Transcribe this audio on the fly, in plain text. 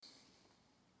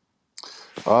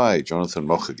Hi, Jonathan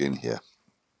Moch again here.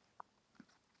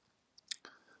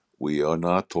 We are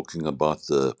now talking about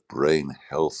the brain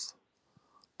health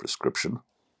prescription.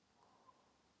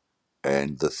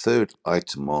 And the third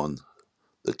item on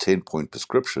the 10-point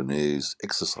prescription is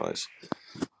exercise.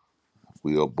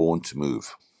 We are born to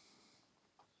move.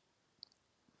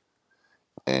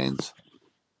 And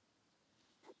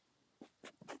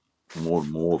more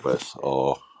and more of us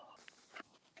are,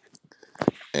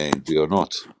 and we are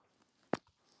not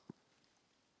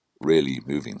really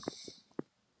moving.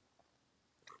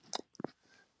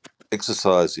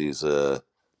 Exercise is, for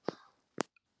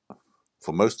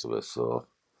most of us,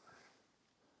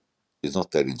 is not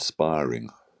that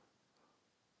inspiring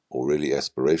or really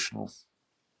aspirational.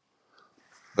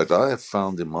 But I have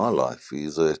found in my life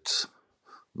is that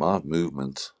my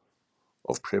movement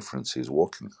of preference is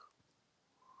walking.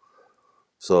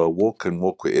 So I walk and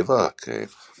walk wherever I can.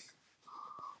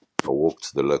 I walk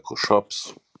to the local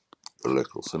shops, the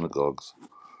local synagogues,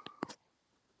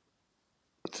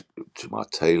 to my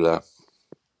tailor,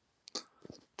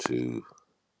 to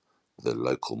the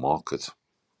local market.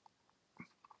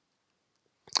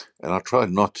 And I try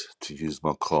not to use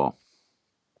my car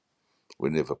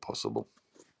whenever possible.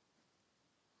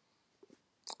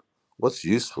 What's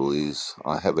useful is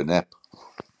I have an app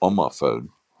on my phone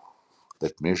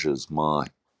that measures my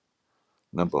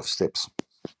number of steps.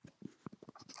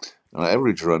 And I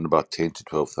average around about 10 to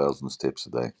 12,000 steps a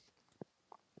day.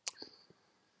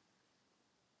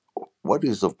 What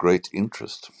is of great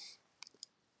interest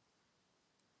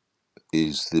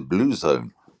is the Blue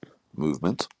Zone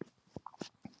movement,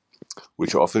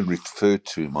 which I often refer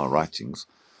to in my writings,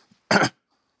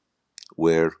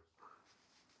 where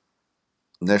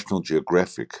National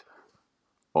Geographic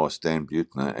asked Dan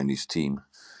Buettner and his team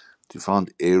to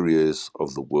find areas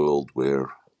of the world where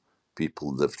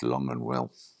people lived long and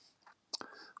well.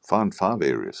 Found 5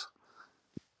 areas.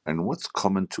 And what's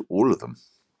common to all of them?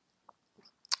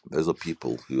 Those are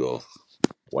people who are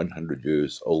 100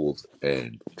 years old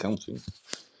and counting,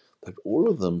 but all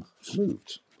of them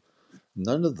moved.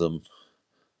 None of them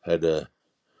had a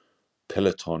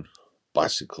Peloton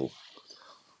bicycle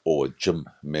or a gym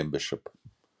membership.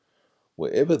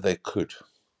 Wherever they could,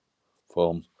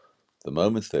 from the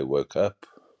moment they woke up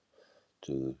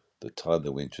to the time they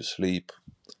went to sleep,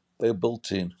 they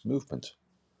built in movement.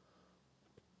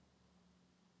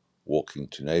 Walking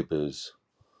to neighbors,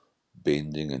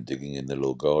 bending and digging in the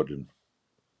little garden,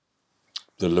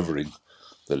 delivering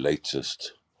the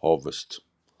latest harvest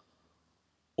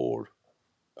or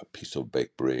a piece of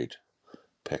baked bread,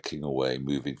 packing away,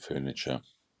 moving furniture,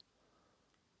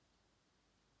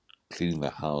 cleaning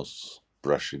the house,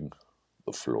 brushing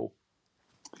the floor.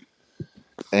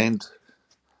 And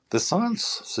the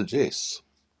science suggests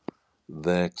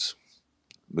that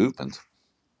movement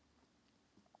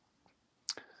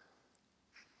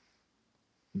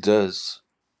does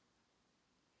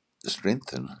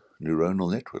strengthen neuronal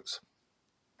networks.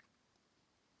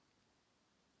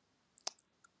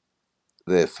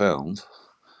 They have found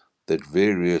that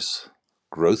various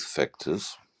growth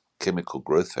factors, chemical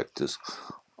growth factors,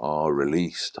 are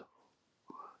released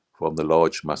from the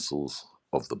large muscles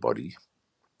of the body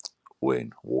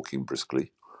when walking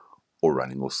briskly, or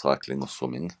running, or cycling, or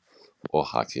swimming, or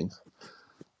hiking,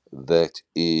 that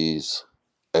is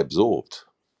absorbed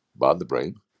by the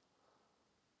brain,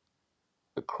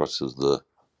 crosses the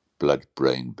blood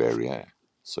brain barrier,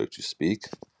 so to speak,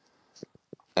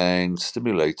 and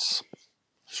stimulates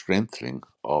strengthening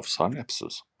of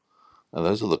synapses. And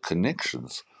those are the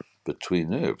connections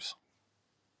between nerves.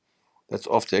 That's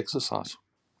after exercise.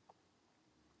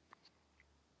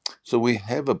 So we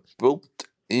have a built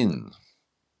in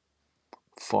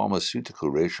pharmaceutical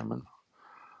regimen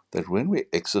that when we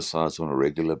exercise on a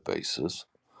regular basis,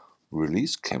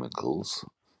 release chemicals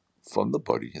from the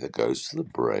body that goes to the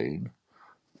brain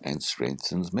and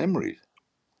strengthens memory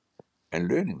and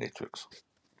learning networks.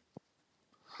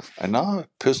 And I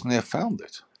personally have found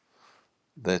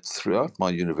that throughout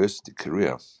my university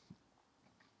career,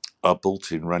 I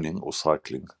built in running or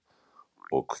cycling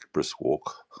or quick brisk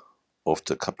walk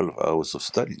after a couple of hours of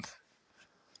studying.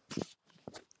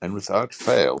 And without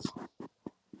fail,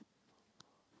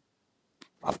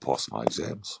 I passed my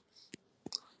exams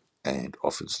and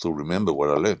often still remember what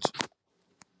I learned.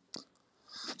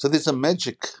 So there's a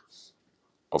magic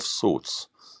of sorts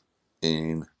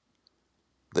in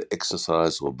the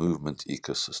exercise or movement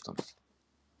ecosystem.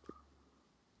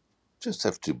 Just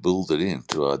have to build it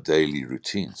into our daily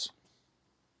routines.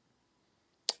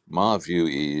 My view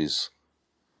is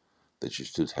that you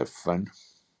should have fun.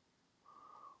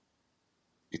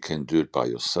 You can do it by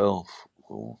yourself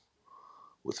or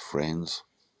with friends,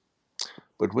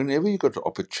 But whenever you got the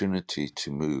opportunity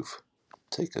to move,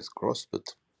 take it, grasp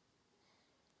it.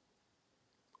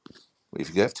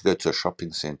 If you have to go to a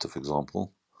shopping centre, for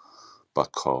example, by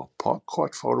car, park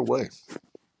quite far away.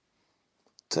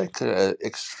 Take an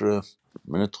extra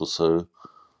minute or so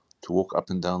to walk up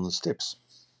and down the steps.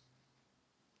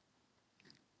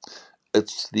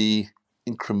 It's the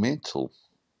incremental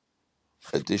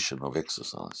addition of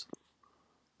exercise,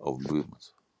 of movement,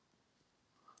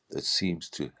 that seems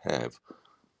to have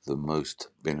the most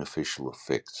beneficial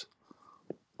effect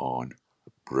on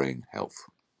brain health.